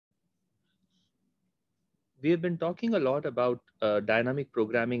we have been talking a lot about dynamic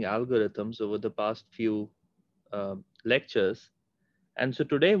programming algorithms over the past few lectures. And so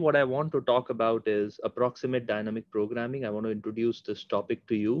today, what I want to talk about is approximate dynamic programming. I want to introduce this topic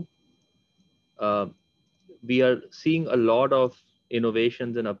to you. Uh, we are seeing a lot of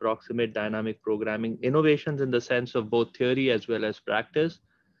innovations in approximate dynamic programming, innovations in the sense of both theory as well as practice.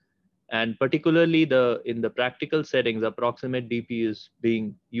 And particularly in the practical settings, approximate DP is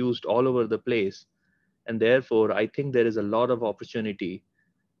being used all over the place. And therefore, I think there is a lot of opportunity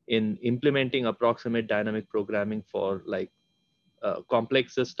in implementing approximate dynamic programming for like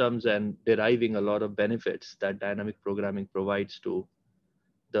complex systems and deriving a lot of benefits that dynamic programming provides to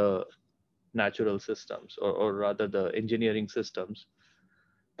the natural systems, or rather the engineering systems.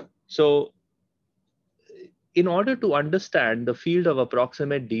 So in order to understand the field of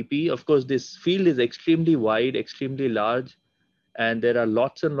approximate DP, of course, this field is extremely wide, extremely large, and there are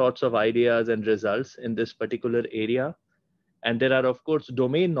lots and lots of ideas and results in this particular area. And there are, of course,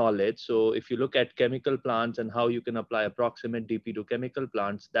 domain knowledge. So if you look at chemical plants and how you can apply approximate DP to chemical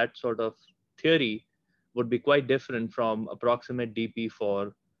plants, that sort of theory would be quite different from approximate DP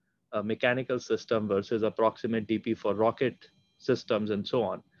for a mechanical system versus approximate DP for rocket systems and so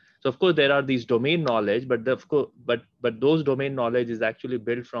on. So of course there are these domain knowledge, but of course, but those domain knowledge is actually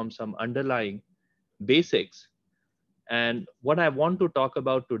built from some underlying basics. And what I want to talk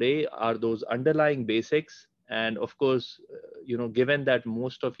about today are those underlying basics. And of course, given that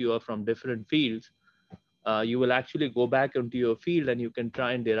most of you are from different fields, you will actually go back into your field and you can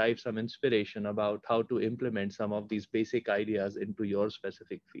try and derive some inspiration about how to implement some of these basic ideas into your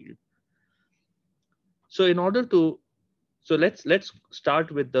specific field. So in order to, so let's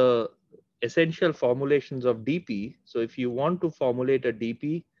start with the essential formulations of DP. So if you want to formulate a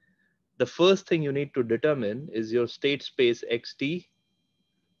DP, the first thing you need to determine is your state space xt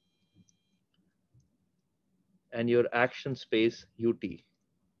and your action space ut.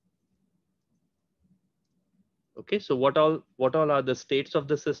 Okay, so what all are the states of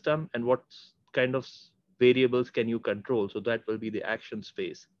the system and what kind of variables can you control? So that will be the action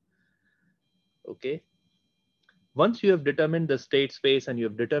space. Okay. Once you have determined the state space and you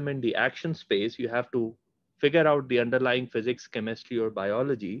have determined the action space, you have to figure out the underlying physics, chemistry, or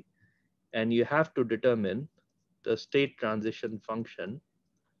biology, and you have to determine the state transition function,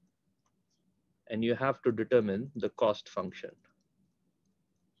 and you have to determine the cost function.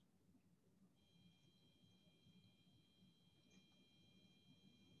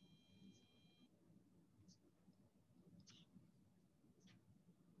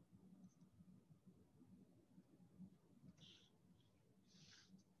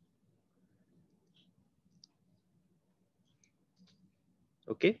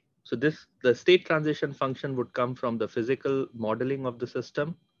 Okay, so the state transition function would come from the physical modeling of the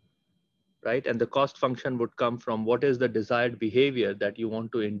system, right? And the cost function would come from what is the desired behavior that you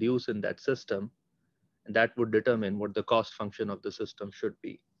want to induce in that system, and that would determine what the cost function of the system should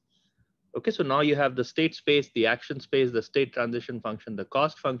be. Okay, so now you have the state space, the action space, the state transition function, the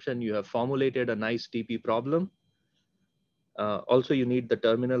cost function. You have formulated a nice DP problem. Also, you need the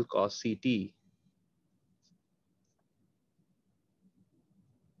terminal cost CT.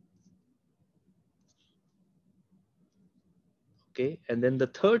 Okay, and then the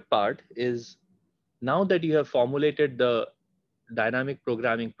third part is, now that you have formulated the dynamic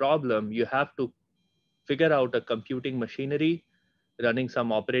programming problem, you have to figure out a computing machinery, running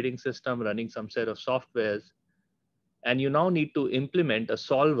some operating system, running some set of softwares, and you now need to implement a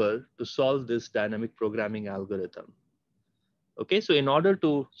solver to solve this dynamic programming algorithm. Okay, so in order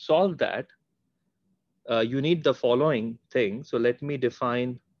to solve that, you need the following thing. So let me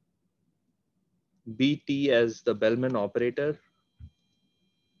define BT as the Bellman operator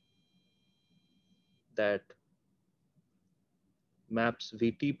that maps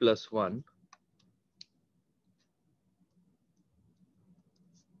VT plus 1 .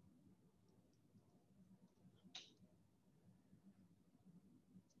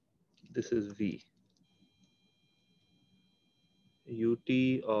 This is V.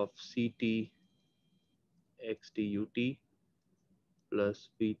 UT of CT XT UT plus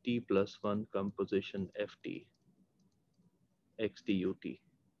VT plus 1 composition FT XT UT.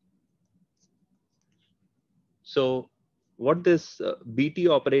 So what this BT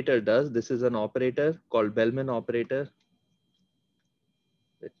operator does, this is an operator called Bellman operator.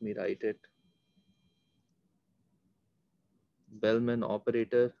 Let me write it. Bellman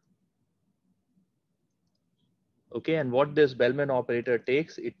operator. Okay, and what this Bellman operator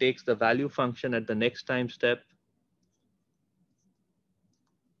takes, it takes the value function at the next time step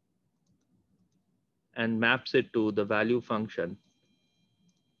and maps it to the value function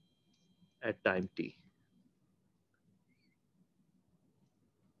at time t.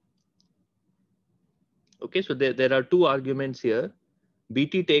 Okay, so there are two arguments here.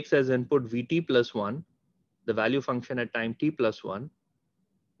 BT takes as input VT plus 1, the value function at time t plus 1,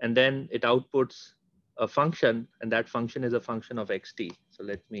 and then it outputs a function, and that function is a function of xt. So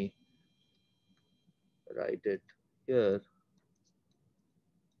let me write it here.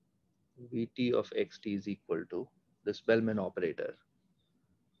 Vt of xt is equal to this Bellman operator.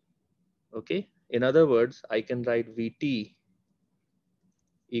 Okay, in other words, I can write Vt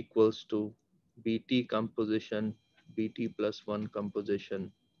equals to Bt composition, Bt plus 1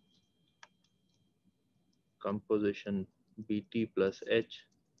 composition, Bt plus h,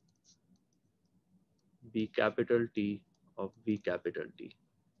 B capital T of V capital T.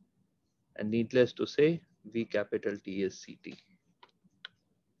 And needless to say, V capital T is Ct.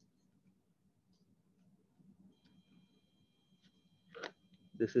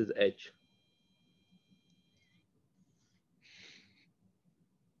 This is H.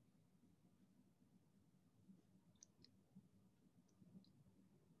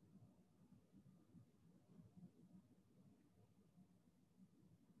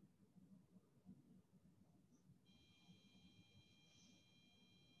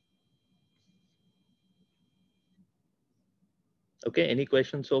 Okay, any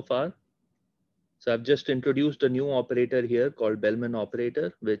questions so far? So I've just introduced a new operator here called Bellman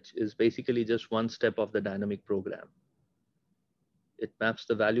operator, which is basically just one step of the dynamic program. It maps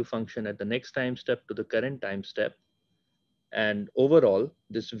the value function at the next time step to the current time step. And overall,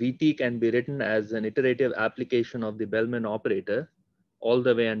 this Vt can be written as an iterative application of the Bellman operator all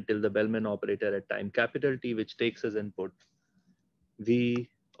the way until the Bellman operator at time capital T, which takes as input it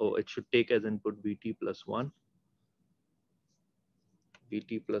should take as input Vt plus 1.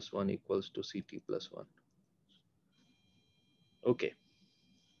 Vt plus 1 equals to Ct plus 1. Okay.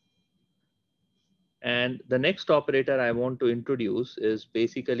 And the next operator I want to introduce is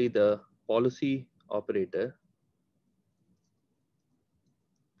basically the policy operator,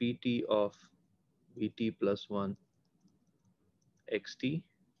 Pt of Vt plus 1 xt,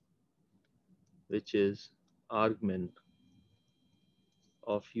 which is argmin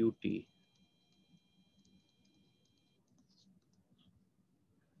of ut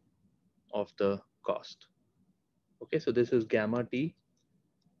of the cost. Okay, so this is gamma t,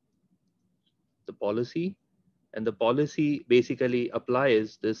 the policy, and the policy basically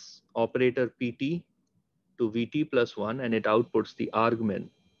applies this operator pt to Vt plus 1, and it outputs the argmin.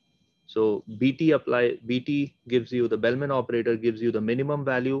 So Bt gives you, the Bellman operator gives you the minimum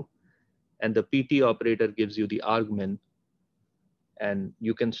value, and the Pt operator gives you the argmin, and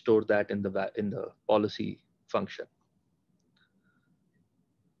you can store that in the policy function.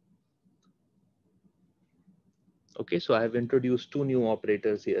 Okay, so I have introduced two new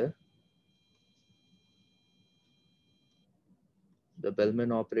operators here. The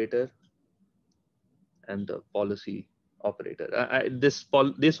Bellman operator and the policy operator. This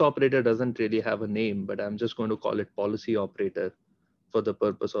operator doesn't really have a name, but I'm just going to call it policy operator for the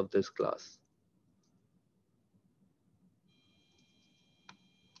purpose of this class.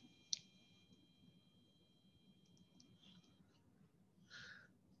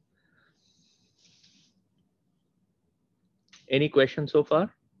 Any questions so far?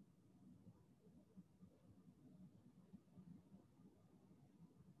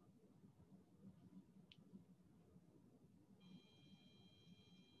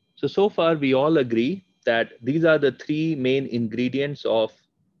 So far we all agree that these are the three main ingredients of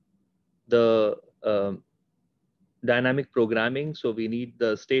the dynamic programming. So we need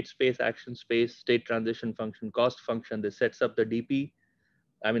the state space, action space, state transition function, cost function. This sets up the DP.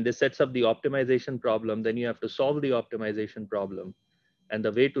 This sets up the optimization problem. Then you have to solve the optimization problem. And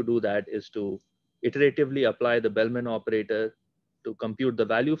the way to do that is to iteratively apply the Bellman operator to compute the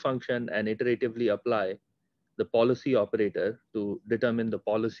value function, and iteratively apply the policy operator to determine the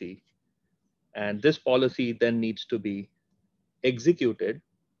policy. And this policy then needs to be executed.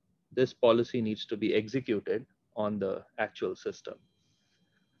 This policy needs to be executed on the actual system.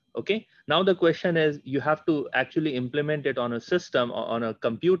 Okay, now the question is, you have to actually implement it on a system or on a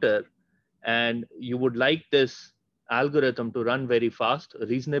computer, and you would like this algorithm to run very fast,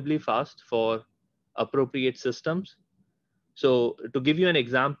 reasonably fast for appropriate systems. So to give you an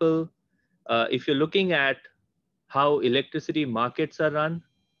example, if you're looking at how electricity markets are run,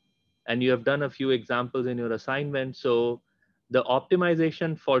 and you have done a few examples in your assignment. So the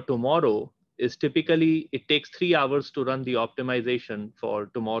optimization for tomorrow is typically, it takes 3 hours to run the optimization for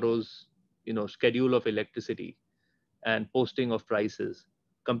tomorrow's schedule of electricity and posting of prices,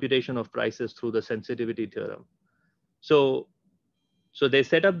 computation of prices through the sensitivity theorem. So they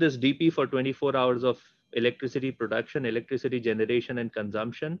set up this DP for 24 hours of electricity production, electricity generation and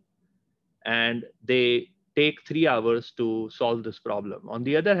consumption. and they take 3 hours to solve this problem. On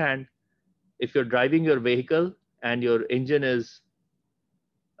the other hand, if you're driving your vehicle and your engine is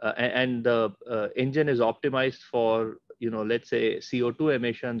and the engine is optimized for, let's say CO2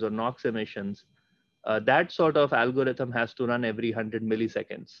 emissions or NOx emissions, that sort of algorithm has to run every 100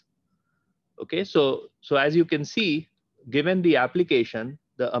 milliseconds. Okay, so as you can see, given the application,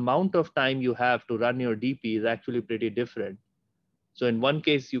 the amount of time you have to run your DP is actually pretty different. So in one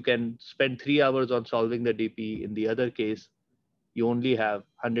case, you can spend 3 hours on solving the DP. In the other case, you only have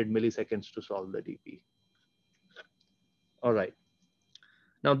 100 milliseconds to solve the DP. All right.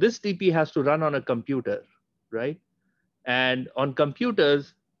 Now this DP has to run on a computer, right? And on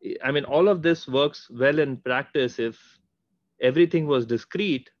computers, I mean, all of this works well in practice if everything was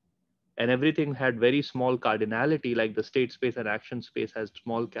discrete and everything had very small cardinality, like the state space and action space has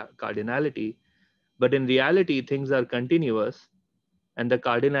small cardinality. But in reality, things are continuous and the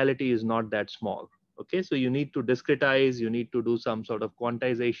cardinality is not that small. Okay, so you need to discretize, you need to do some sort of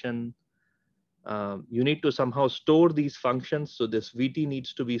quantization. You need to somehow store these functions. So this VT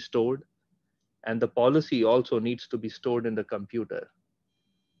needs to be stored, and the policy also needs to be stored in the computer.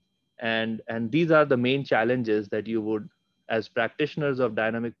 And these are the main challenges that you would, as practitioners of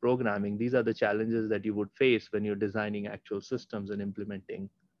dynamic programming, these are the challenges that you would face when you're designing actual systems and implementing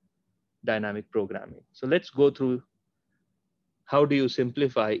dynamic programming. So let's go through how do you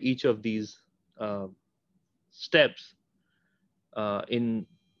simplify each of these uh, steps in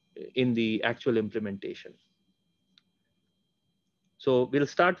the actual implementation. So we'll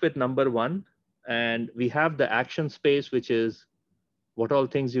start with number one, and we have the action space, which is what all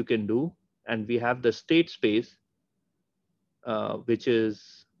things you can do, and we have the state space, which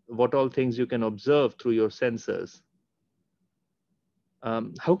is what all things you can observe through your sensors.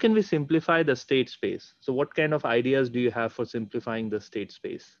 How can we simplify the state space? So what kind of ideas do you have for simplifying the state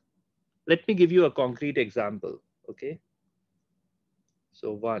space? Let me give you a concrete example, okay?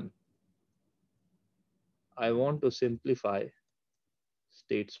 So one, I want to simplify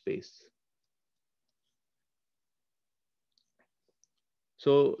state space.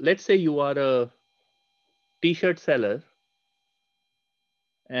 So let's say you are a t-shirt seller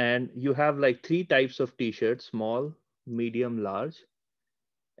and you have like 3 types of t-shirts: small, medium, large,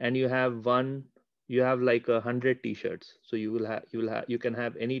 and you have like 100 t-shirts. So you can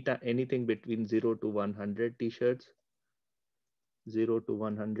have anything between 0 to 100 t-shirts, 0 to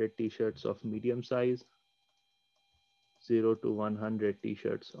 100 t-shirts of medium size, 0 to 100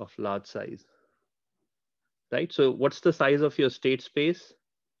 t-shirts of large size, right? So what's the size of your state space?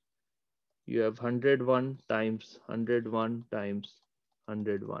 You have 101 times 101 times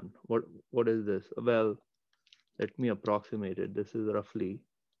 101. What is this? Well, let me approximate it. This is roughly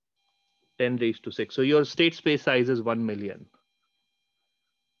 10 raised to 6. So your state space size is 1 million.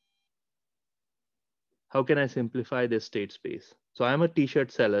 How can I simplify this state space? So I'm a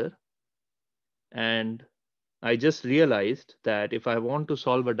t-shirt seller, and I just realized that if I want to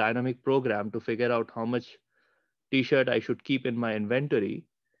solve a dynamic program to figure out how much t-shirt I should keep in my inventory,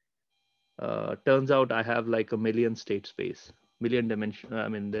 turns out I have like a million state space, million dimension. I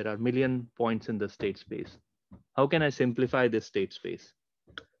mean, there are million points in the state space. How can I simplify this state space?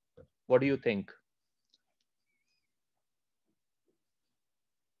 What do you think?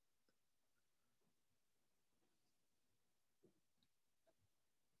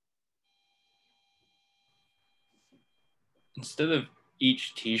 Instead of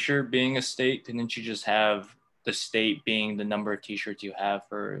each t-shirt being a state, didn't you just have the state being the number of t-shirts you have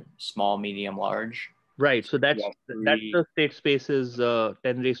for small, medium, large? Right. So You have that's three. the state space is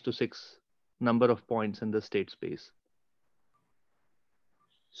 10 raised to 6 number of points in the state space.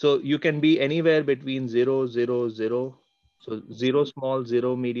 So you can be anywhere between 0, 0, 0. So 0 small,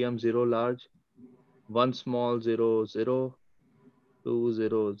 0 medium, 0 large, 1 small, 0, 0, 2,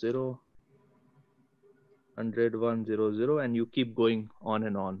 0, 0, 100, 1, 0, 0, and you keep going on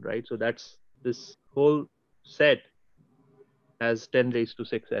and on, right? So that's this whole set has 10 raised to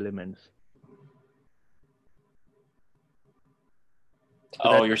 6 elements. So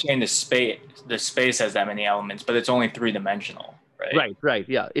Oh, that's you're saying the space has that many elements, but it's only three-dimensional, right? right.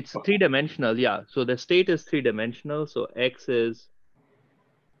 Yeah, it's three-dimensional. Yeah. So the state is three-dimensional. So X is,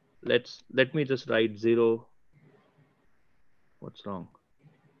 let me just write 0. What's wrong?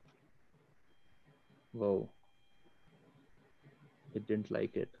 Whoa. It didn't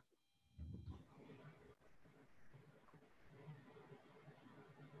like it.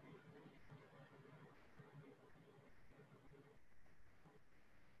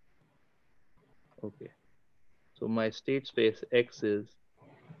 Okay. So my state space X is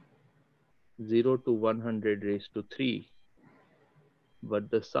 0 to 100 raised to 3. but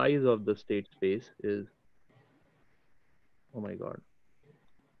the size of the state space is, oh my God,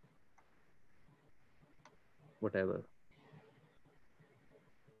 whatever.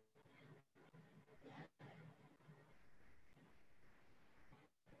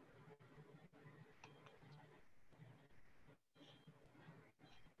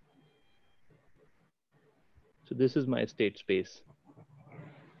 So this is my state space.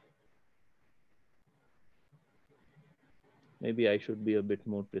 Maybe I should be a bit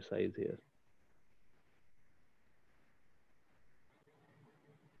more precise here.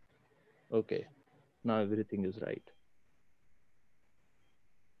 Okay, now everything is right.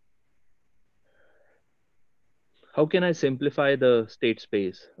 How can I simplify the state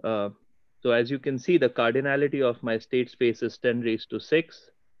space? So as you can see, the cardinality of my state space is 10 raised to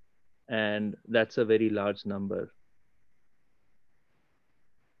 6, and that's a very large number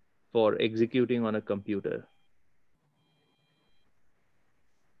for executing on a computer.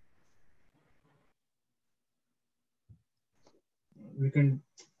 We can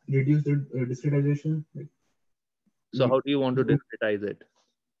reduce the discretization. Like So we how do you want to go, discretize it?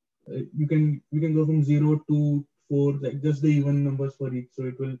 you can we can go from 0 to 4, like just the even numbers for each. So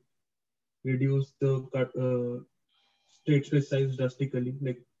it will reduce the state space size drastically,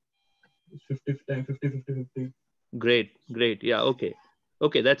 like 50 times 50 50 50. Great, great. Yeah, okay.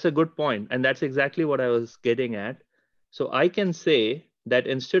 Okay, that's a good point. And that's exactly what I was getting at. So I can say that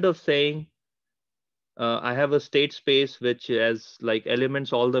instead of saying I have a state space which has like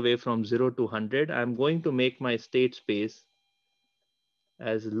elements all the way from 0 to 100, I'm going to make my state space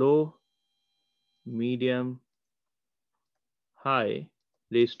as low, medium, high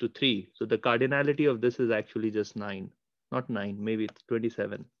raised to 3. So the cardinality of this is actually just 9, not 9, maybe it's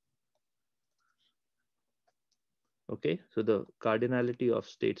 27. Okay, so the cardinality of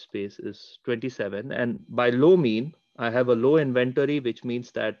state space is 27. And by low mean, I have a low inventory, which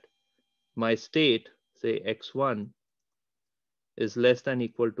means that my state, say x1, is less than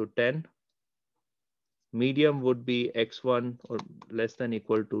equal to 10. Medium would be x1 or less than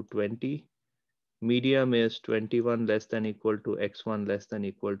equal to 20. Medium is 21 less than equal to x1 less than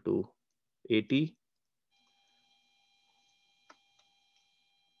equal to 80.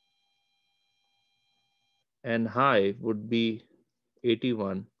 And high would be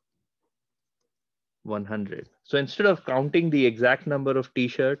 81, 100. So instead of counting the exact number of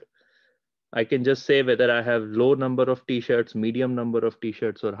t-shirt, I can just say whether I have low number of t-shirts, medium number of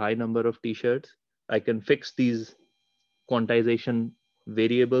t-shirts, or high number of t-shirts. I can fix these quantization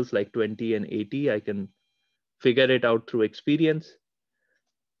variables like 20 and 80. I can figure it out through experience.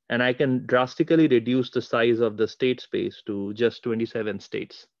 And I can drastically reduce the size of the state space to just 27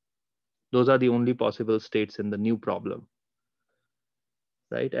 states. Those are the only possible states in the new problem,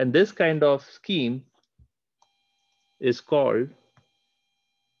 right? And this kind of scheme is called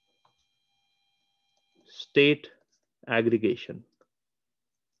state aggregation.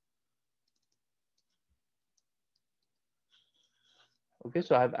 Okay,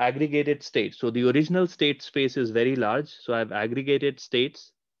 so I've aggregated states. So the original state space is very large. So I've aggregated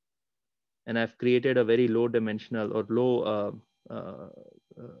states and I've created a very low dimensional or low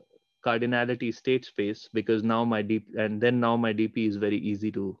cardinality state space because now my DP is very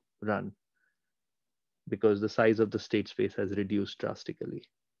easy to run because the size of the state space has reduced drastically.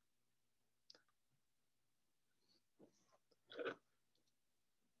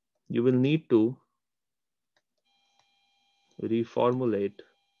 You will need to reformulate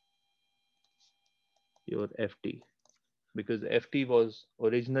your FT because FT was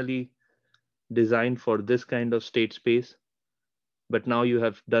originally designed for this kind of state space, but now you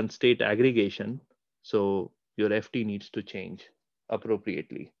have done state aggregation, so your FT needs to change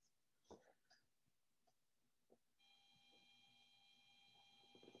appropriately.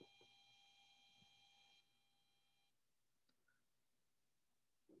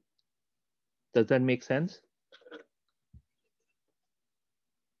 Does that make sense?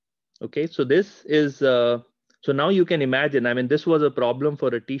 Okay, so this is, so now you can imagine, I mean, this was a problem for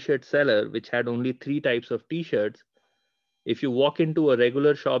a t-shirt seller, which had only 3 types of t-shirts. If you walk into a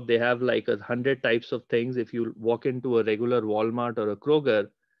regular shop, they have like 100 types of things. If you walk into a regular Walmart or a Kroger,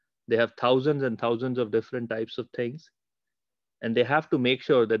 they have thousands and thousands of different types of things. And they have to make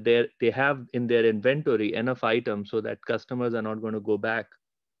sure that they have in their inventory enough items so that customers are not going to go back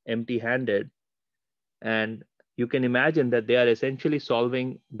empty handed. And you can imagine that they are essentially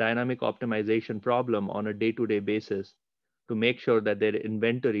solving dynamic optimization problem on a day-to-day basis to make sure that their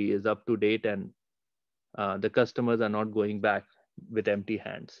inventory is up to date and the customers are not going back with empty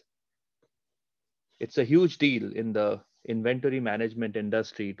hands. It's a huge deal in the inventory management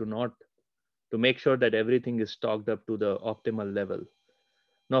industry to make sure that everything is stocked up to the optimal level.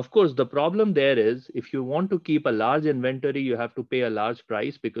 Now, of course, the problem there is if you want to keep a large inventory, you have to pay a large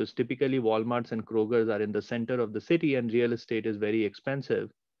price because typically Walmarts and Kroger's are in the center of the city and real estate is very expensive.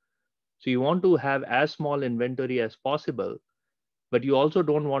 So you want to have as small inventory as possible, but you also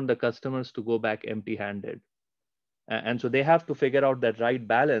don't want the customers to go back empty handed. And so they have to figure out that right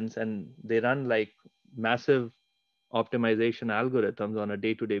balance, and they run like massive optimization algorithms on a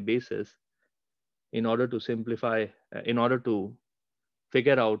day-to-day basis in order to simplify, in order to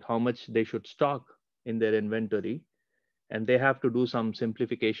figure out how much they should stock in their inventory. And they have to do some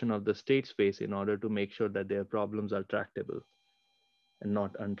simplification of the state space in order to make sure that their problems are tractable and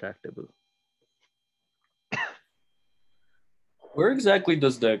not untractable. Where exactly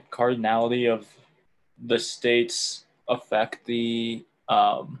does the cardinality of the states affect the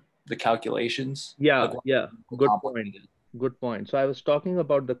calculations? Yeah, Like what yeah, good point. complicated? Good point. So I was talking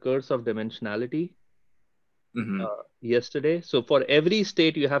about the curse of dimensionality Mm-hmm. yesterday. So for every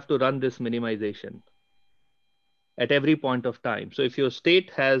state, you have to run this minimization at every point of time. So if your state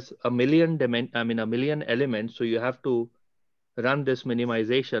has a million elements, so you have to run this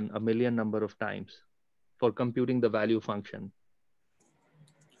minimization a million number of times for computing the value function.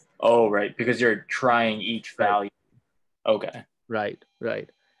 Oh, right, because you're trying each Right, value. Okay. right, right.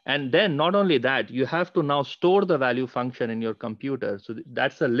 And then not only that, you have to now store the value function in your computer. So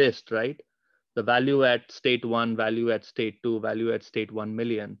that's a list, right? The value at state one, value at state two, value at state 1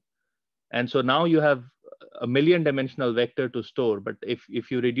 million. And so now you have a million dimensional vector to store. But if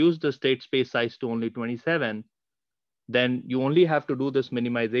you reduce the state space size to only 27, then you only have to do this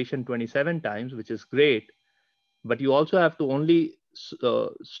minimization 27 times, which is great. But you also have to only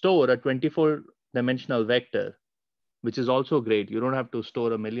store a 24 dimensional vector, which is also great. You don't have to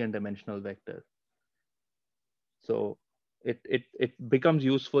store a million dimensional vector. So it becomes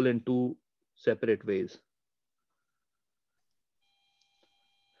useful in two separate ways.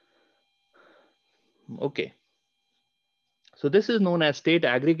 Okay. So this is known as state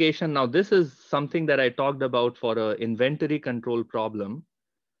aggregation. Now, this is something that I talked about for an inventory control problem,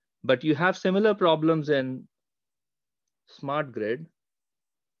 but you have similar problems in smart grid.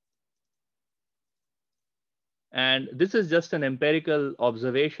 And this is just an empirical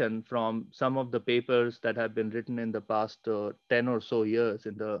observation from some of the papers that have been written in the past 10 or so years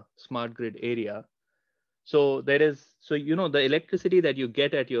in the smart grid area. So the electricity that you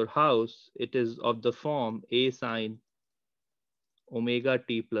get at your house, it is of the form A sine omega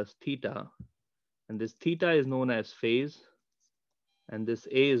t plus theta. And this theta is known as phase, and this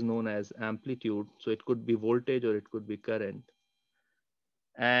A is known as amplitude. So it could be voltage or it could be current.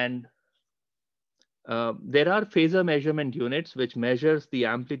 And there are phasor measurement units which measures the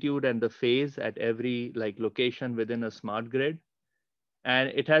amplitude and the phase at every location within a smart grid. And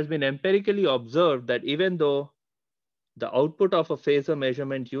it has been empirically observed that even though the output of a phasor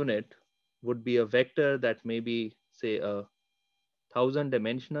measurement unit would be a vector that may be, say, 1,000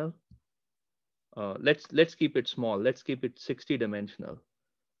 dimensional. Let's keep it small. Let's keep it 60 dimensional.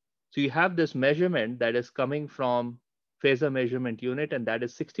 So you have this measurement that is coming from phasor measurement unit, and that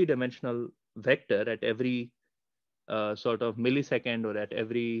is 60 dimensional vector at every sort of millisecond or at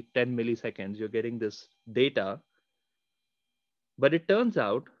every 10 milliseconds. You're getting this data. But it turns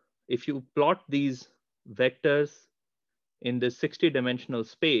out if you plot these vectors in this 60 dimensional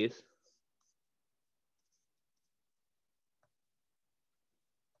space,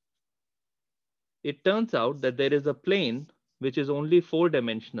 it turns out that there is a plane which is only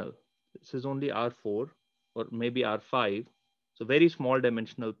 4-dimensional. This is only R4 or maybe R5. So very small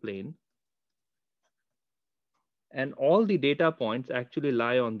dimensional plane. And all the data points actually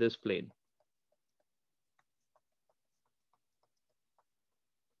lie on this plane.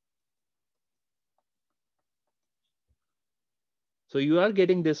 So you are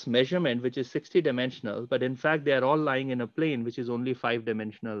getting this measurement, which is 60 dimensional, but in fact, they are all lying in a plane, which is only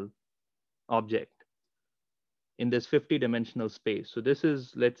 5-dimensional object in this 50-dimensional space. So this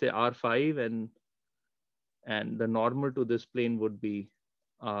is, let's say, R5, and the normal to this plane would be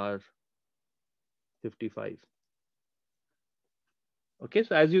R55. Okay,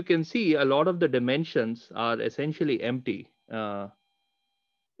 so as you can see, a lot of the dimensions are essentially empty.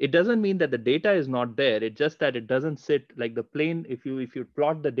 It doesn't mean that the data is not there. It's just that it doesn't sit like the plane. If you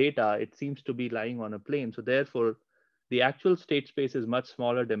plot the data, it seems to be lying on a plane. So therefore, the actual state space is much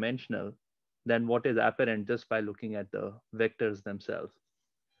smaller dimensional than what is apparent just by looking at the vectors themselves.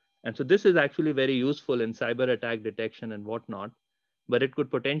 And so this is actually very useful in cyber attack detection and whatnot, but it could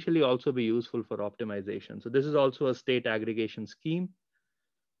potentially also be useful for optimization. So this is also a state aggregation scheme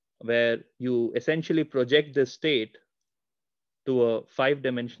where you essentially project this state to a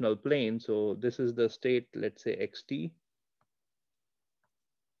 5-dimensional plane. So this is the state, let's say xt.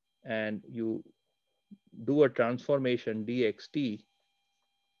 and you do a transformation dxt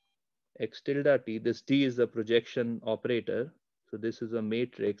x tilde t. This t is the projection operator. So this is a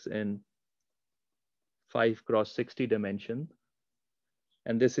matrix in 5 cross 60 dimension.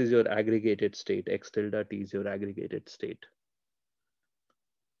 And this is your aggregated state. X tilde t is your aggregated state.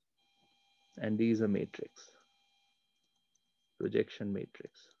 And D is a matrix, projection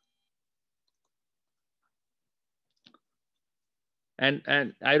matrix.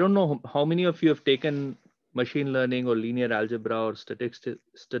 And I don't know how many of you have taken machine learning or linear algebra or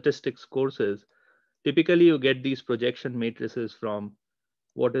statistics courses. Typically, you get these projection matrices from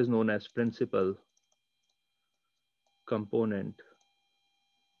what is known as principal component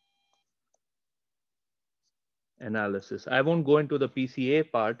analysis. I won't go into the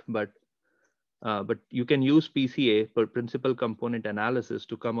PCA part, but you can use PCA for principal component analysis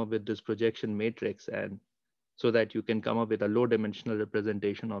to come up with this projection matrix, and so that you can come up with a low dimensional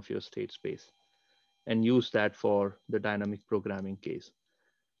representation of your state space and use that for the dynamic programming case.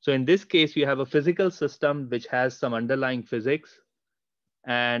 So in this case, you have a physical system which has some underlying physics.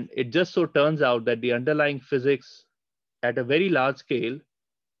 And it just so turns out that the underlying physics at a very large scale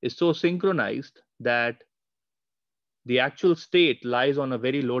is so synchronized that the actual state lies on a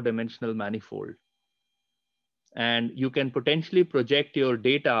very low dimensional manifold. And you can potentially project your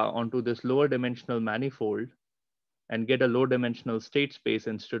data onto this lower dimensional manifold and get a low dimensional state space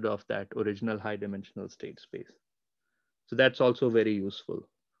instead of that original high dimensional state space. So that's also very useful.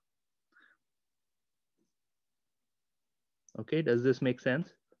 Okay, does this make sense?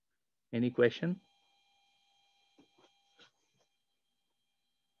 Any question?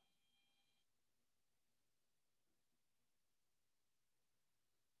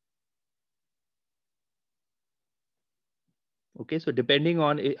 Okay, so depending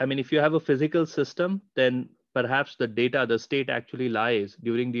on, I mean, if you have a physical system, then perhaps the data, the state actually lies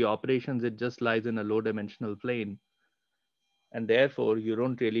during the operations, it just lies in a low dimensional plane. And therefore, you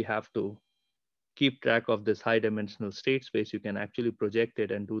don't really have to keep track of this high dimensional state space. You can actually project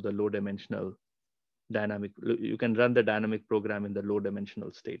it and do the low dimensional dynamic. You can run the dynamic program in the low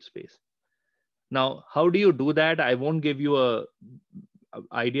dimensional state space. Now, how do you do that? I won't give you a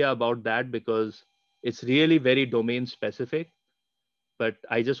idea about that because it's really very domain specific. But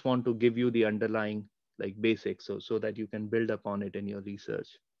I just want to give you the underlying like basics so that you can build upon it in your research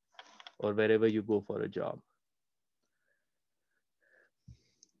or wherever you go for a job.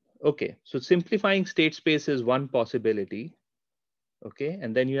 Okay, so simplifying state space is one possibility. Okay,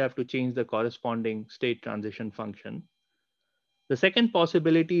 and then you have to change the corresponding state transition function. The second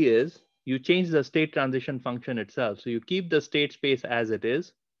possibility is you change the state transition function itself. So you keep the state space as it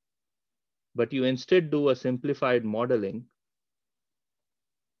is, but you instead do a simplified modeling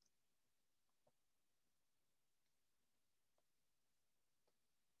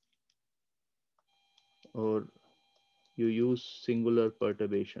or you use singular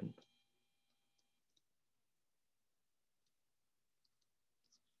perturbation.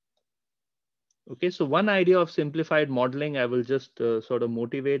 Okay, so one idea of simplified modeling, I will just sort of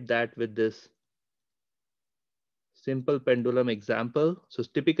motivate that with this simple pendulum example. So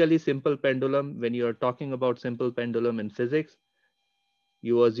typically simple pendulum, when you're talking about simple pendulum in physics,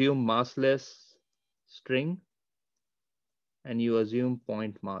 you assume massless string and you assume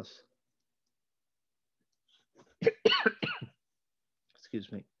point mass.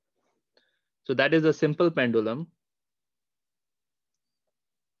 Excuse me. So that is a simple pendulum.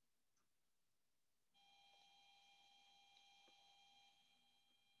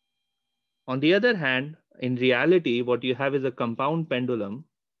 On the other hand, in reality, what you have is a compound pendulum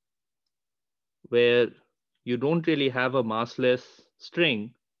where you don't really have a massless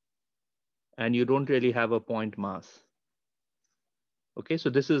string and you don't really have a point mass. Okay, so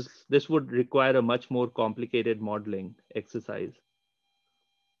this would require a much more complicated modeling exercise.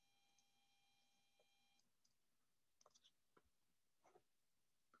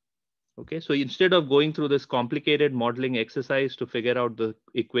 Okay, so instead of going through this complicated modeling exercise to figure out the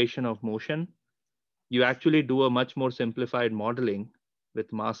equation of motion, you actually do a much more simplified modeling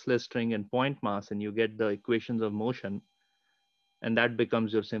with massless string and point mass, and you get the equations of motion, and that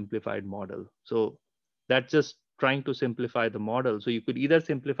becomes your simplified model. So that's just trying to simplify the model. So you could either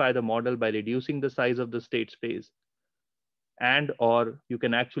simplify the model by reducing the size of the state space, and or you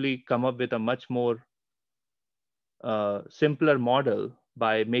can actually come up with a much more simpler model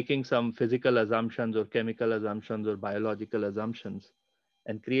by making some physical assumptions or chemical assumptions or biological assumptions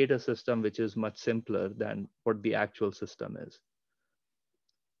and create a system which is much simpler than what the actual system is.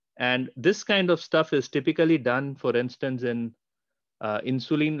 And this kind of stuff is typically done, for instance, in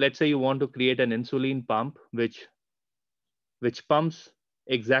insulin. Let's say you want to create an insulin pump which pumps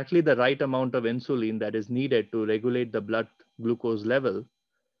exactly the right amount of insulin that is needed to regulate the blood glucose level.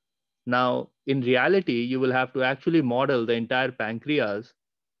 Now, in reality, you will have to actually model the entire pancreas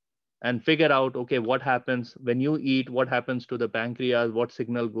and figure out, okay, what happens when you eat, what happens to the pancreas, what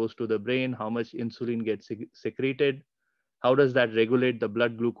signal goes to the brain, how much insulin gets secreted, how does that regulate the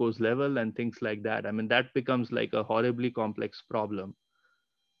blood glucose level, and things like that. I mean, that becomes like a horribly complex problem.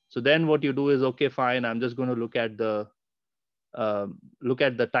 So then what you do is, okay, fine, I'm just going to look at the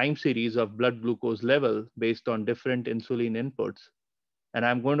time series of blood glucose level based on different insulin inputs. And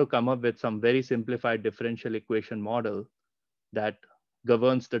I'm going to come up with some very simplified differential equation model that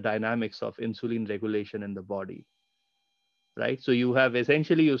governs the dynamics of insulin regulation in the body, right? So you have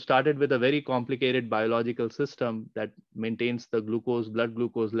essentially, you started with a very complicated biological system that maintains the blood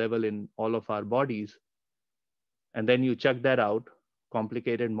glucose level in all of our bodies. And then you chuck that out,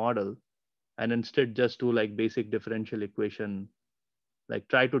 complicated model, and instead just do like basic differential equation, like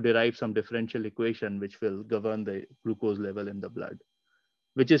try to derive some differential equation which will govern the glucose level in the blood,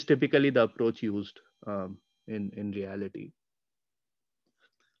 which is typically the approach used in reality.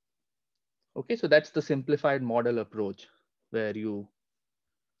 Okay, so that's the simplified model approach where you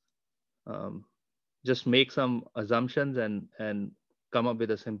um, just make some assumptions and come up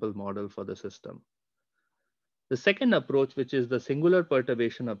with a simple model for the system. The second approach, which is the singular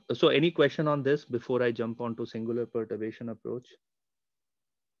perturbation. So any question on this before I jump onto singular perturbation approach?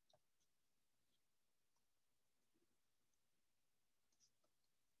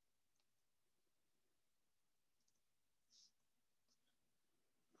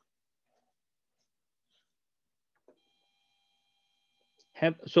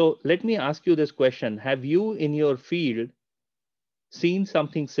 So let me ask you this question. Have you in your field seen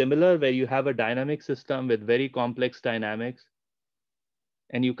something similar where you have a dynamic system with very complex dynamics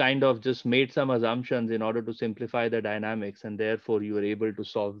and you kind of just made some assumptions in order to simplify the dynamics, and therefore you were able to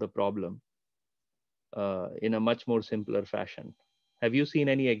solve the problem in a much more simpler fashion? Have you seen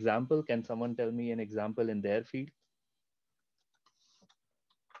any example? Can someone tell me an example in their field?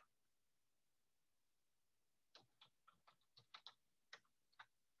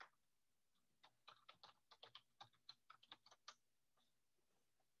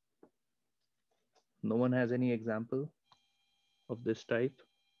 No one has any example of this type?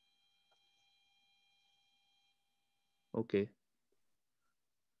 Okay.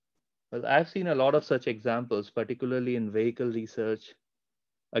 Well, I've seen a lot of such examples, particularly in vehicle research.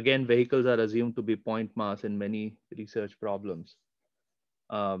 Again, vehicles are assumed to be point mass in many research problems.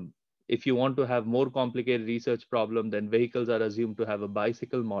 Um, if you want to have more complicated research problem, then vehicles are assumed to have a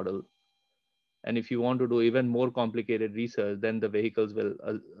bicycle model. And if you want to do even more complicated research, then the vehicles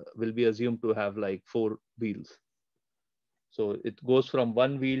will be assumed to have like 4 wheels. So it goes from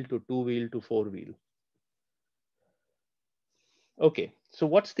 1 wheel to 2 wheel to 4 wheel. Okay, so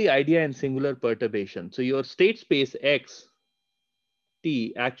what's the idea in singular perturbation? So your state space X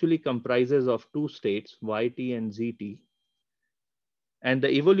t actually comprises of 2 states, yt and zt. And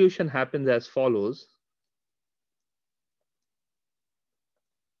the evolution happens as follows.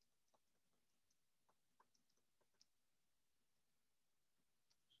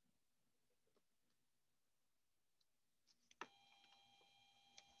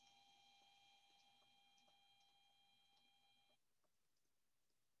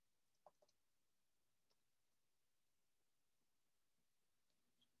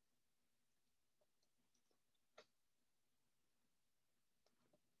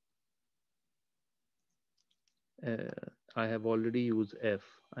 I have already used f.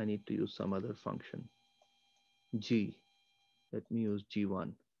 I need to use some other function. G. Let me use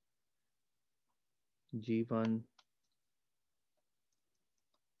G1. G1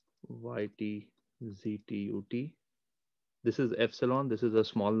 yt zt ut. This is epsilon. This is a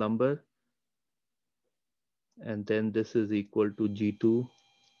small number. And then this is equal to G2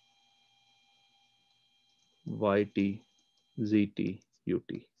 yt zt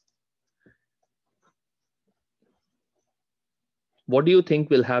ut. What do you think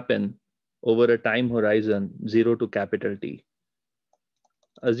will happen over a time horizon 0 to capital T?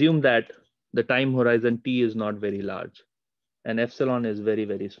 Assume that the time horizon T is not very large and epsilon is very,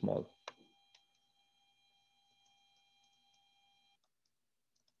 very small.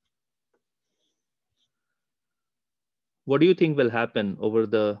 What do you think will happen over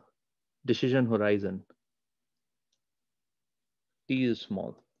the decision horizon? T is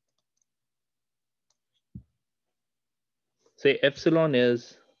small. Say epsilon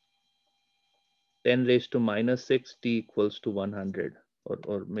is 10 raised to minus 6, T equals to 100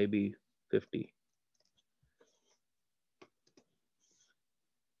 or maybe 50.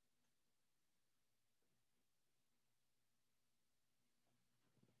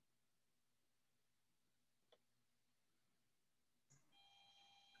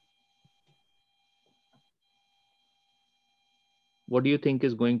 what do you think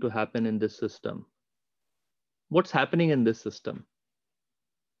is going to happen in this system? What's happening in this system?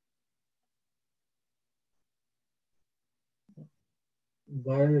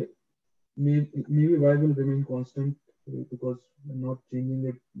 Y maybe Y will remain constant because we're not changing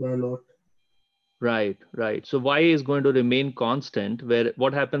it by a lot. Right, right. So Y is going to remain constant, where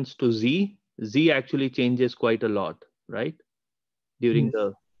what happens to Z? Z actually changes quite a lot, right? During Yes.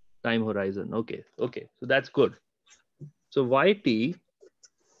 the time horizon. Okay, okay. So that's good. So YT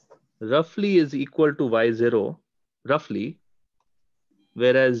roughly is equal to Y0, roughly,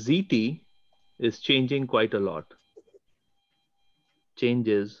 whereas ZT is changing quite a lot,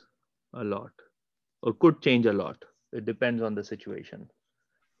 changes a lot, or could change a lot. It depends on the situation.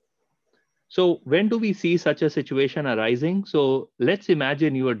 So when do we see such a situation arising? So let's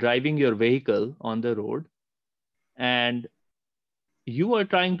imagine you are driving your vehicle on the road and you are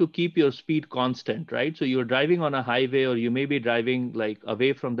trying to keep your speed constant, right? So you're driving on a highway, or you may be driving like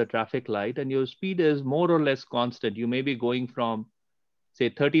away from the traffic light, and your speed is more or less constant. You may be going from, say,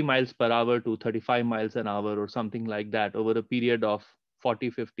 30 miles per hour to 35 miles an hour or something like that over a period of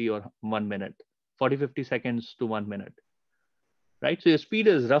 40, 50, or 1 minute, 40, 50 seconds to 1 minute, right? So your speed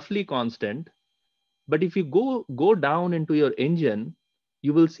is roughly constant. But if you go down into your engine,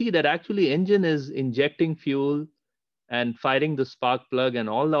 you will see that actually engine is injecting fuel and firing the spark plug and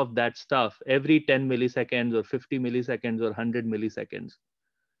all of that stuff every 10 milliseconds or 50 milliseconds or 100 milliseconds,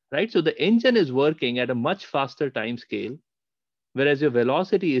 right? So the engine is working at a much faster time scale, whereas your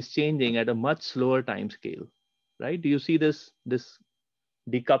velocity is changing at a much slower time scale, right? Do you see this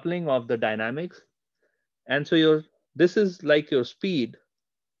decoupling of the dynamics? And so this is like your speed,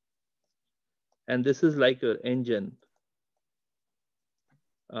 and this is like your engine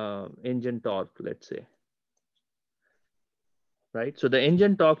torque, let's say, right? So the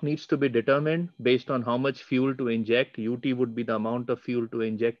engine torque needs to be determined based on how much fuel to inject. UT would be the amount of fuel to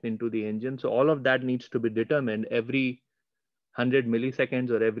inject into the engine. So all of that needs to be determined every 100 milliseconds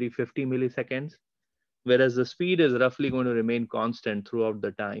or every 50 milliseconds, whereas the speed is roughly going to remain constant throughout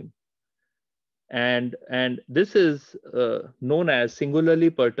the time. And this is known as singularly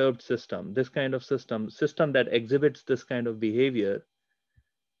perturbed system. This kind of system that exhibits this kind of behavior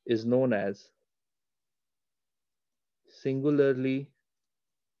is known as singularly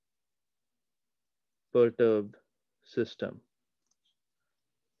perturbed system.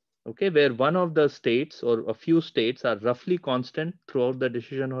 Okay, where one of the states or a few states are roughly constant throughout the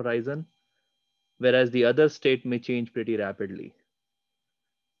decision horizon, whereas the other state may change pretty rapidly.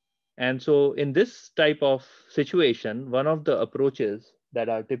 And so in this type of situation, one of the approaches that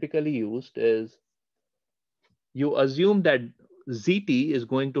are typically used is you assume that ZT is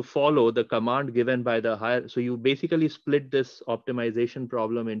going to follow the command given by the higher. So you basically split this optimization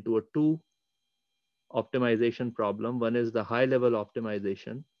problem into a two optimization problem. One is the high level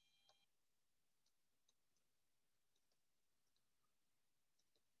optimization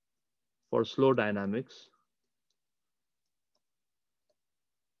for slow dynamics.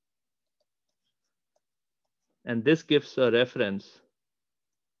 And this gives a reference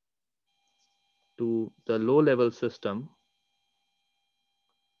to the low level system.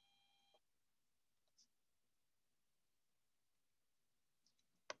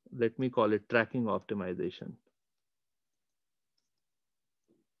 Let me call it tracking optimization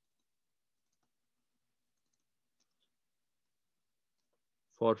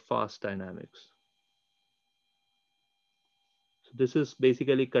for fast dynamics. So this is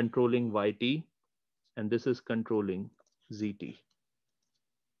basically controlling YT, and this is controlling ZT.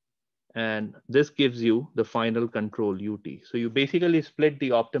 And this gives you the final control UT. So you basically split the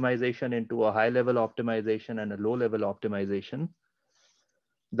optimization into a high level optimization and a low level optimization.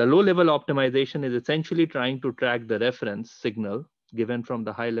 The low level optimization is essentially trying to track the reference signal given from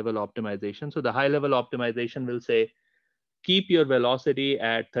the high level optimization. So the high level optimization will say, keep your velocity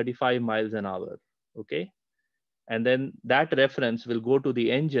at 35 miles an hour, okay? And then that reference will go to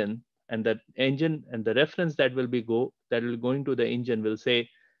the engine, and that engine and the reference that will going to the engine will say,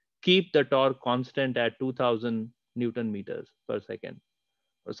 keep the torque constant at 2000 Newton meters per second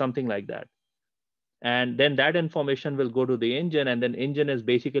or something like that. And then that information will go to the engine, and then engine is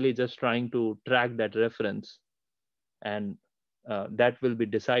basically just trying to track that reference, and that will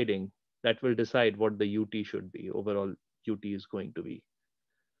decide what the UT should be, overall UT is going to be.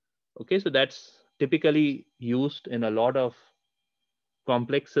 Okay, so that's typically used in a lot of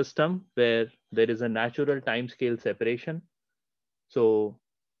complex system where there is a natural time scale separation. So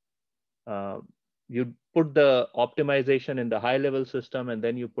you put the optimization in the high level system, and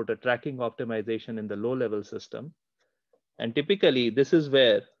then you put a tracking optimization in the low level system. And typically this is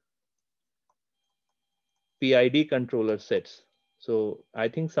where PID controller sits. So I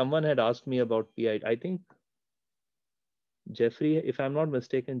think someone had asked me about PID. I think Jeffrey, if I'm not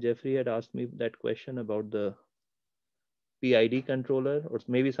mistaken, Jeffrey had asked me that question about the PID controller, or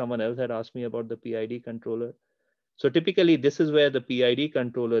maybe someone else had asked me about the PID controller. So typically, this is where the PID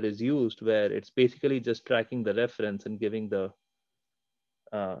controller is used, where it's basically just tracking the reference and giving the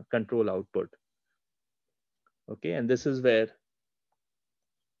control output. Okay, and this is where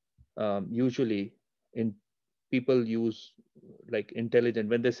usually in people use like intelligent.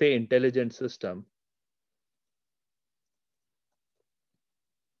 When they say intelligent system,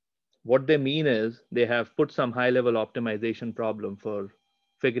 what they mean is they have put some high-level optimization problem for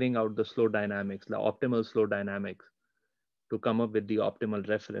figuring out the slow dynamics, the optimal slow dynamics, to come up with the optimal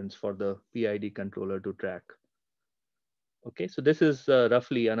reference for the PID controller to track. Okay, so this is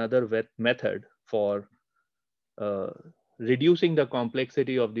roughly another method for uh, reducing the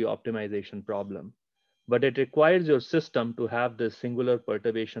complexity of the optimization problem. But it requires your system to have this singular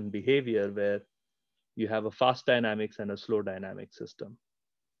perturbation behavior where you have a fast dynamics and a slow dynamic system.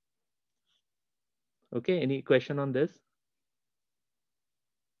 Okay, any question on this?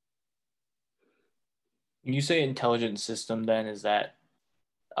 When you say intelligent system, then is that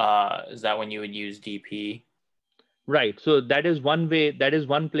when you would use DP? Right. So that is one way, that is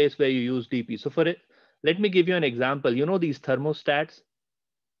one place where you use DP. So for it, let me give you an example. You know these thermostats,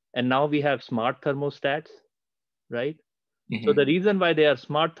 and now we have smart thermostats, right? So the Mm-hmm. reason why they are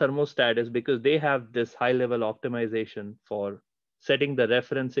smart thermostat is because they have this high level optimization for setting the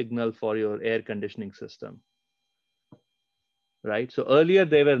reference signal for your air conditioning system, right? So earlier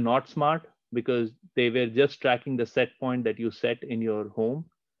they were not smart because they were just tracking the set point that you set in your home.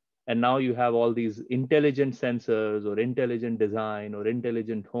 And now you have all these intelligent sensors or intelligent design or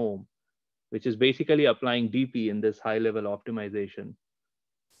intelligent home, which is basically applying DP in this high level optimization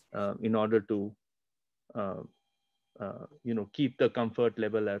in order to uh, keep the comfort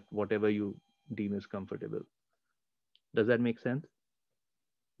level at whatever you deem is comfortable. Does that make sense?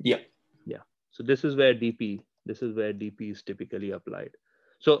 Yeah. Yeah. So this is where DP is typically applied.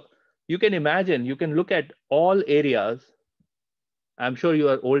 So you can imagine, you can look at all areas. I'm sure you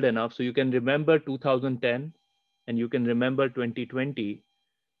are old enough, so you can remember 2010 and you can remember 2020.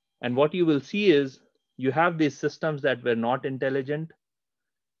 And what you will see is you have these systems that were not intelligent,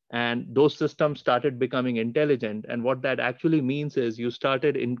 and those systems started becoming intelligent. And what that actually means is you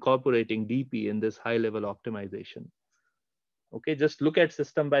started incorporating DP in this high level optimization. Okay, just look at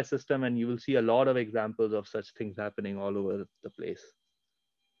system by system and you will see a lot of examples of such things happening all over the place.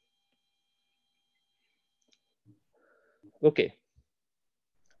 Okay,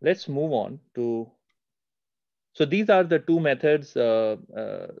 let's move on to, so these are the two methods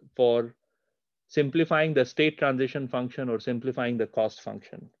for simplifying the state transition function or simplifying the cost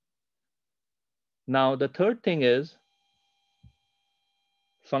function. Now, the third thing is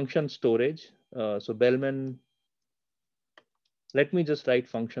function storage. So Bellman, let me just write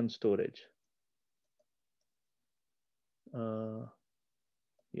function storage.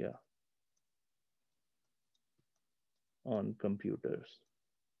 Yeah, on computers.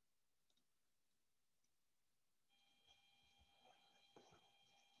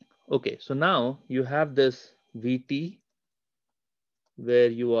 Okay, so now you have this VT where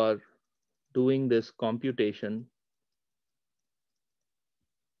you are doing this computation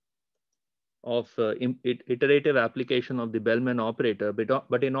of iterative application of the Bellman operator.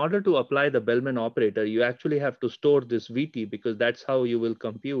 But in order to apply the Bellman operator, you actually have to store this VT because that's how you will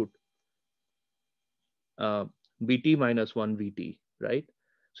compute uh, VT minus 1 VT, right?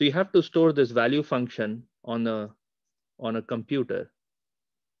 So you have to store this value function on a computer,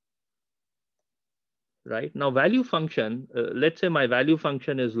 right? Now value function, let's say my value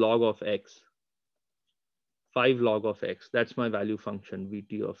function is log of x, 5 log of x. That's my value function,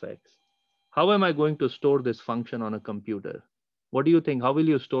 VT of x. How am I going to store this function on a computer? What do you think? How will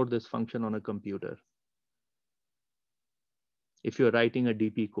you store this function on a computer if you're writing a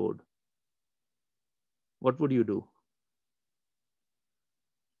DP code? What would you do?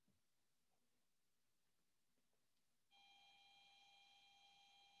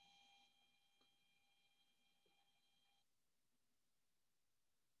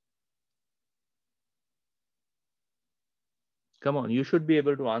 Come on, you should be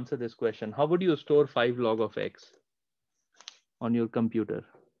able to answer this question. How would you store 5 log of x on your computer?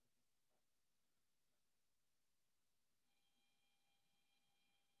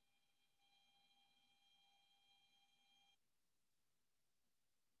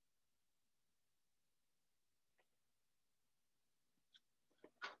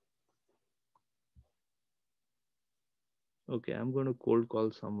 Okay, I'm going to cold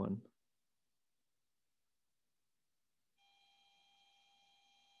call someone.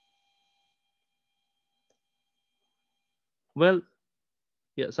 Well,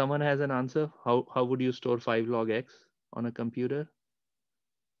 yeah, someone has an answer. How would you store 5 log x on a computer?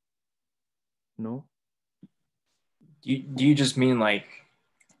 No? Do you just mean like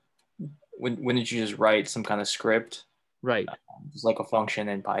wouldn't you just write some kind of script, Right. just like a function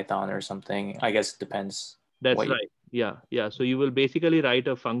in Python or something? I guess it depends That's what you. right. Yeah, yeah. So you will basically write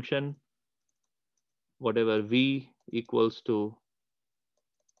a function, whatever v equals to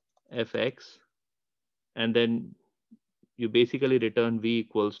fx, and then you basically return v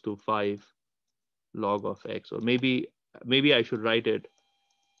equals to 5 log of x. Or maybe I should write it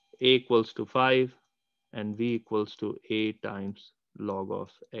a equals to 5 and v equals to a times log of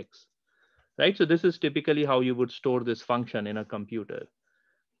x. Right? So this is typically how you would store this function in a computer.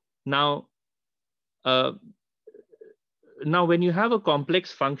 Now, uh, now when you have a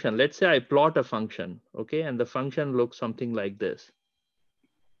complex function, let's say I plot a function, okay, and the function looks something like this.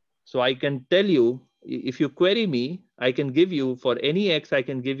 So I can tell you, if you query me, I can give you for any x, I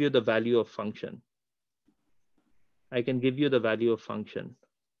can give you the value of function. I can give you the value of function.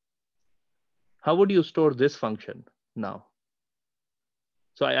 How would you store this function now?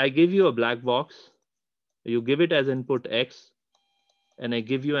 So I give you a black box, you give it as input x, and I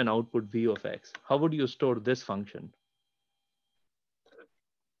give you an output v of x. How would you store this function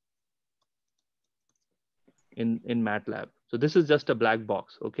in MATLAB? So this is just a black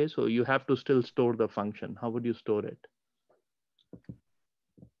box, okay? So you have to still store the function. How would you store it?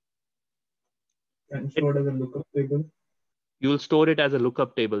 And stored as a lookup table. You will store it as a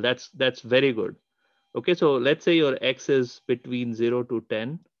lookup table. That's very good. Okay, so let's say your x is between 0 to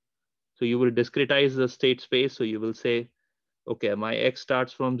 10. So you will discretize the state space. So you will say, okay, my x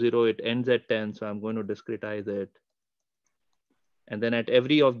starts from 0, it ends at 10. So I'm going to discretize it. And then at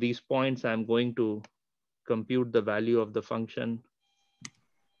every of these points, I'm going to compute the value of the function.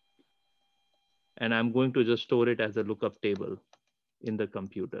 And I'm going to just store it as a lookup table in the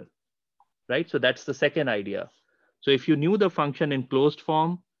computer, right? So that's the second idea. So if you knew the function in closed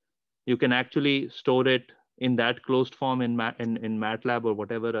form, you can actually store it in that closed form in MATLAB or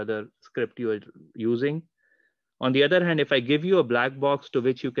whatever other script you are using. On the other hand, if I give you a black box to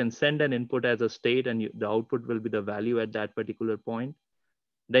which you can send an input as a state and the output will be the value at that particular point,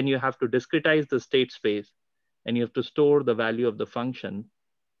 then you have to discretize the state space and you have to store the value of the function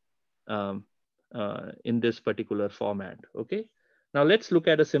um, in this particular format, okay? Now let's look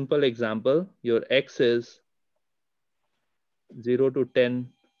at a simple example. Your x is 0 to 10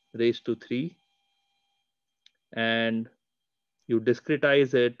 raised to 3, and you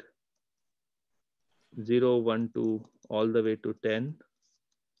discretize it 0, 1, 2, all the way to 10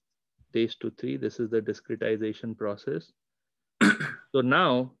 raised to 3. This is the discretization process. So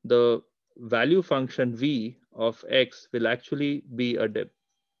now the value function v of x will actually be a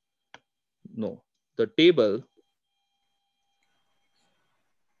no, the table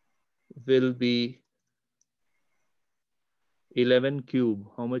will be 11 cube.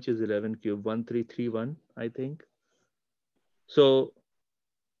 How much is 11 cube? 1331, I think. So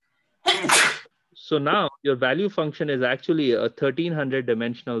now your value function is actually a 1300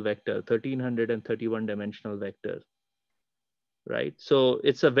 dimensional vector, 1331 dimensional vector, right? So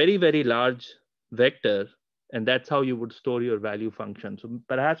it's a very, very large vector, and that's how you would store your value function. So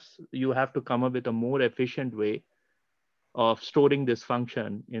perhaps you have to come up with a more efficient way of storing this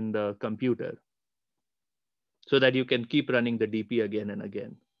function in the computer so that you can keep running the DP again and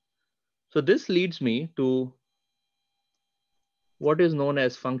again. So this leads me to what is known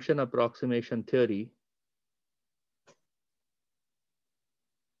as function approximation theory.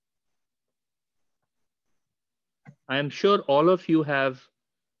 I am sure all of you have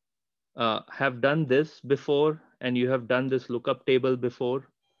done this before, and you have done this lookup table before.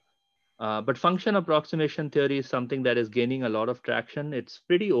 But function approximation theory is something that is gaining a lot of traction. It's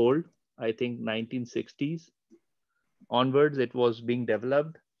pretty old, I think 1960s onwards it was being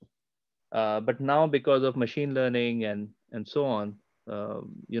developed. But now because of machine learning and so on,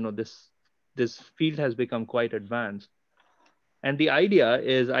 this field has become quite advanced. And the idea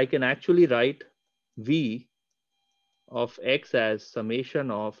is I can actually write v of x as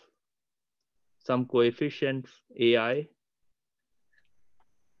summation of some coefficient ai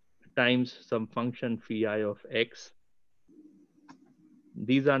times some function phi of x.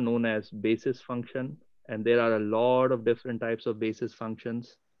 These are known as basis function, and there are a lot of different types of basis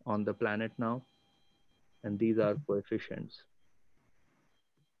functions on the planet now, and these are coefficients.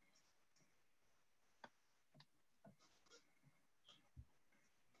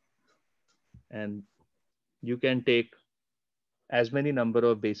 And you can take as many number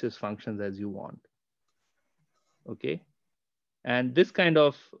of basis functions as you want, okay? And this kind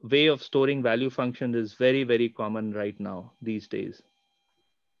of way of storing value function is very, very common right now these days.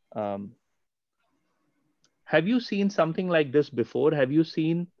 Have you seen something like this before? Have you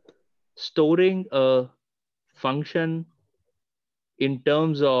seen storing a function in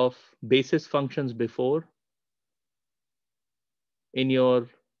terms of basis functions before in your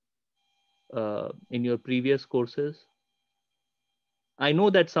previous courses? I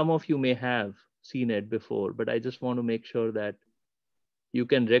know that some of you may have seen it before, but I just want to make sure that you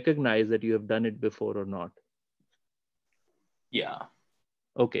can recognize that you have done it before or not. Yeah.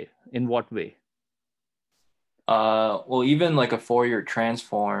 Okay, in what way? Well, even like a Fourier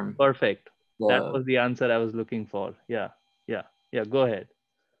transform. Perfect. That The was the answer I was looking for. Yeah, yeah, yeah. Go ahead.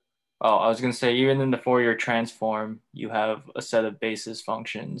 Oh, I was gonna say even in the Fourier transform, you have a set of basis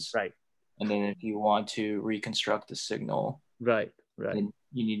functions, Right, and then if you want to reconstruct the signal, right, right. then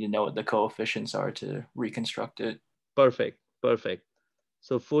you need to know what the coefficients are to reconstruct it. Perfect, perfect.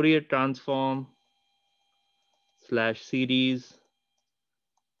 So Fourier transform / series,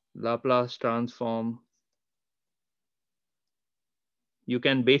 Laplace transform. You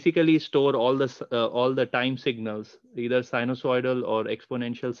can basically store all the time signals, either sinusoidal or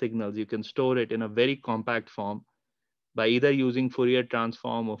exponential signals. You can store it in a very compact form by either using Fourier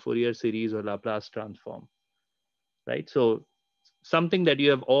transform or Fourier series or Laplace transform, right? So something that you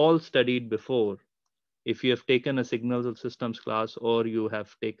have all studied before, if you have taken a signals of systems class or you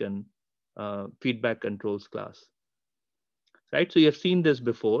have taken feedback controls class, right? So you have seen this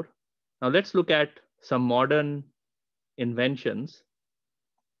before. Now let's look at some modern inventions.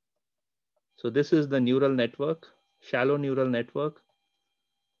 So this is the neural network, shallow neural network,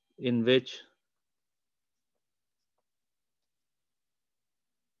 in which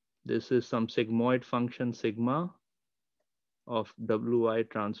this is some sigmoid function sigma of Wi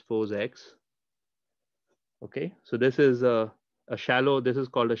transpose X. Okay, so this is a shallow, this is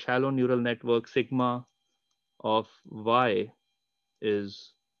called a shallow neural network. Sigma of Y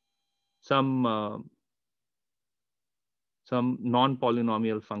is some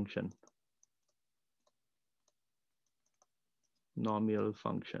non-polynomial function, nomial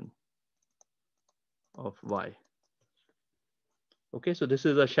function of Y. Okay, so this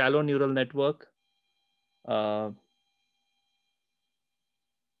is a shallow neural network. What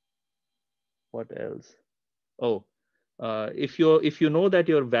else? Oh, if you know that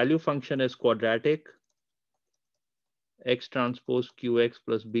your value function is quadratic, X transpose QX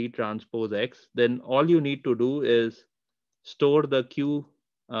plus B transpose X, then all you need to do is store the Q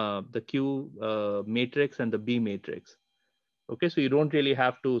matrix and the B matrix. Okay, so you don't really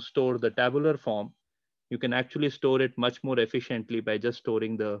have to store the tabular form. You can actually store it much more efficiently by just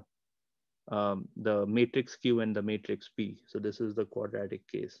storing the matrix Q and the matrix P. So this is the quadratic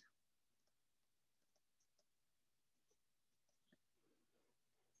case.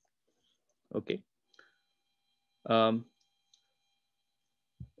 Okay.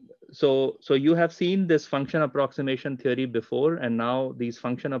 So you have seen this function approximation theory before, and now these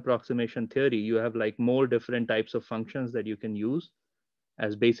function approximation theory, you have like more different types of functions that you can use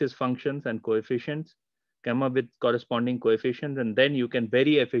as basis functions and coefficients, come up with corresponding coefficients, and then you can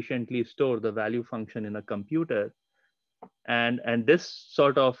very efficiently store the value function in a computer. And this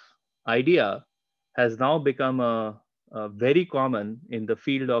sort of idea has now become a very common in the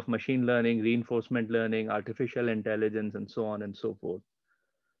field of machine learning, reinforcement learning, artificial intelligence, and so on and so forth.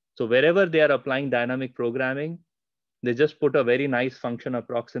 So wherever they are applying dynamic programming, they just put a very nice function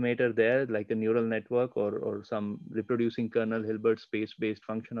approximator there, like a neural network or some reproducing kernel Hilbert space-based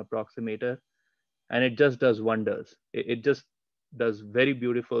function approximator, and it just does wonders. It just does very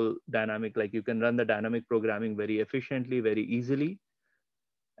beautiful dynamic, like you can run the dynamic programming very efficiently, very easily,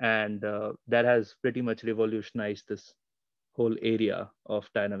 and that has pretty much revolutionized this whole area of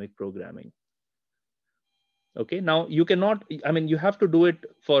dynamic programming. Okay, now you cannot, I mean, you have to do it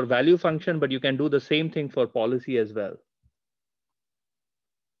for value function, but you can do the same thing for policy as well.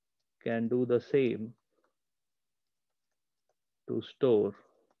 Can do the same to store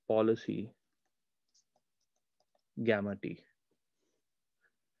policy gamma t.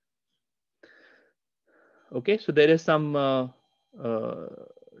 Okay, so there is some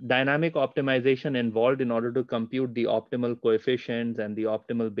dynamic optimization involved in order to compute the optimal coefficients and the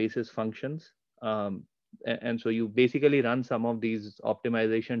optimal basis functions. And so you basically run some of these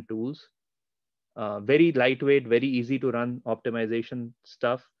optimization tools. Very lightweight, very easy to run optimization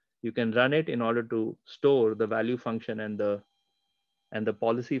stuff. You can run it in order to store the value function and the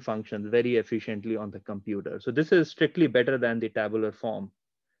policy functions very efficiently on the computer. So this is strictly better than the tabular form,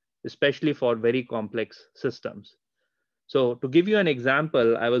 especially for very complex systems. So to give you an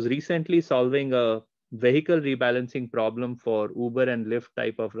example, I was recently solving a vehicle rebalancing problem for Uber and Lyft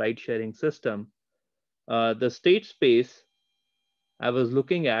type of ride sharing system, the state space I was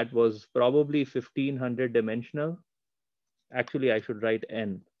looking at was probably 1500 dimensional. Actually, I should write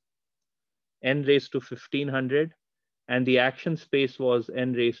n raised to 1500. And the action space was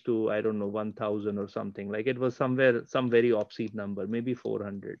n raised to, I don't know, 1000 or something. Like it was somewhere, some very obscene number, maybe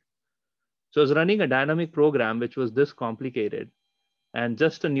 400. So I was running a dynamic program which was this complicated. And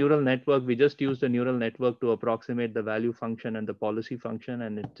just a neural network, we just used a neural network to approximate the value function and the policy function,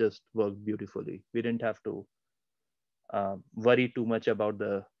 and it just worked beautifully. We didn't have to worry too much about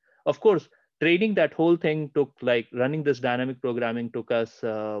the, of course, training that whole thing took, like running this dynamic programming took us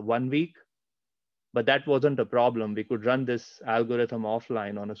 1 week, but that wasn't a problem. We could run this algorithm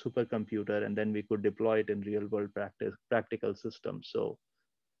offline on a supercomputer, and then we could deploy it in real world practical systems.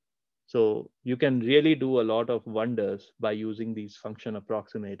 So you can really do a lot of wonders by using these function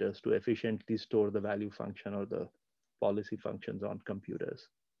approximators to efficiently store the value function or the policy functions on computers.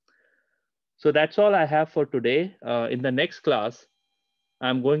 So that's all I have for today. In the next class,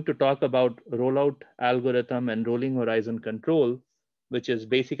 I'm going to talk about rollout algorithm and rolling horizon control, which is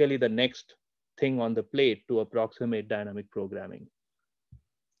basically the next thing on the plate to approximate dynamic programming.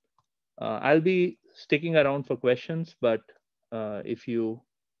 I'll be sticking around for questions, but if you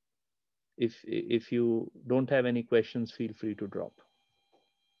don't have any questions, feel free to drop.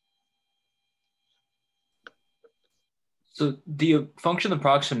 So the function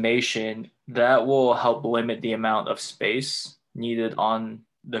approximation, that will help limit the amount of space needed on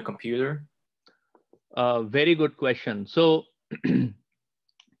the computer? Very good question. So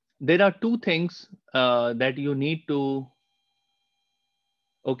there are two things that you need to,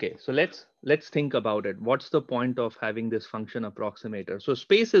 okay, so let's think about it. What's the point of having this function approximator? So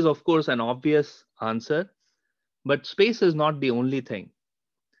space is of course an obvious answer, but space is not the only thing.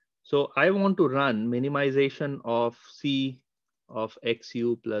 So I want to run minimization of C of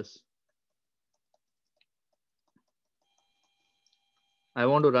xu plus, I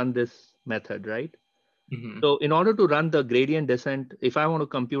want to run this method, right? Mm-hmm. So in order to run the gradient descent, if I want to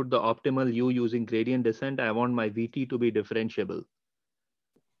compute the optimal u using gradient descent, I want my VT to be differentiable.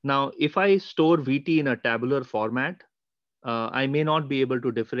 Now, if I store VT in a tabular format, I may not be able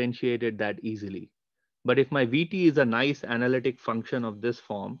to differentiate it that easily. But if my VT is a nice analytic function of this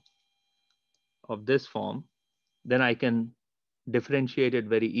form, then I can differentiate it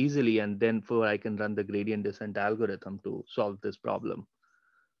very easily, and then I can run the gradient descent algorithm to solve this problem.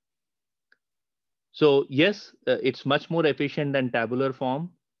 So yes, it's much more efficient than tabular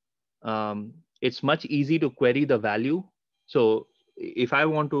form. It's much easy to query the value. So if I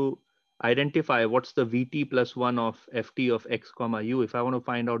want to identify what's the VT plus 1 of FT of x comma u, if I want to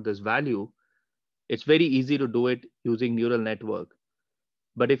find out this value, it's very easy to do it using neural network.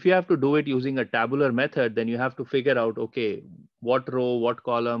 But if you have to do it using a tabular method, then you have to figure out, okay, what row, what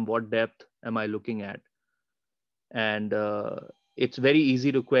column, what depth am I looking at? And it's very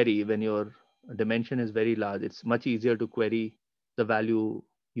easy to query when your dimension is very large. It's much easier to query the value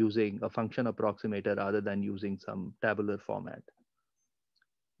using a function approximator rather than using some tabular format.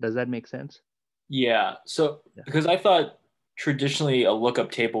 Does that make sense? Yeah. So because I thought traditionally a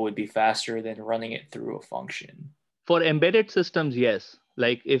lookup table would be faster than running it through a function. For embedded systems, yes.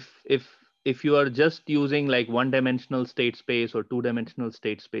 Like if you are just using like one-dimensional state space or two-dimensional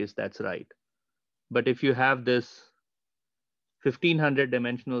state space, that's right. But if you have this 1500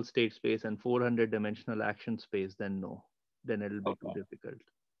 dimensional state space and 400 dimensional action space, then no, then it'll be too difficult.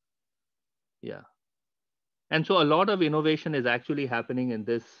 Yeah. And so a lot of innovation is actually happening in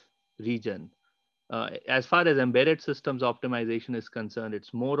this region. As far as embedded systems optimization is concerned,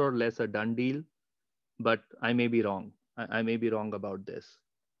 it's more or less a done deal, but I may be wrong. I may be wrong about this.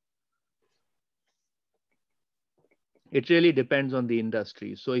 It really depends on the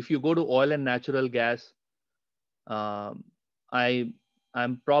industry. So if you go to oil and natural gas, I'm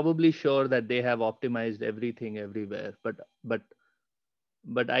probably sure that they have optimized everything everywhere.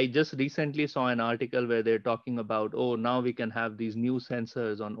 But I just recently saw an article where they're talking about, oh, now we can have these new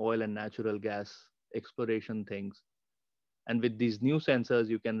sensors on oil and natural gas exploration things. And with these new sensors,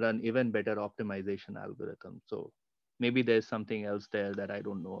 you can run even better optimization algorithms. So maybe there's something else there that I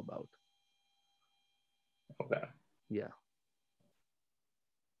don't know about. Okay. Yeah.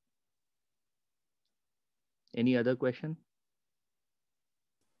 Any other question?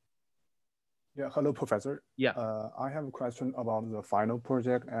 Yeah, hello, Professor. Yeah. I have a question about the final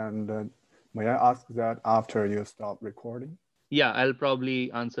project, and may I ask that after you stop recording? Yeah, I'll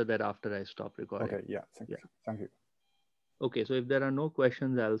probably answer that after I stop recording. Okay, yeah, thank you. Okay, so if there are no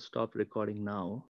questions, I'll stop recording now.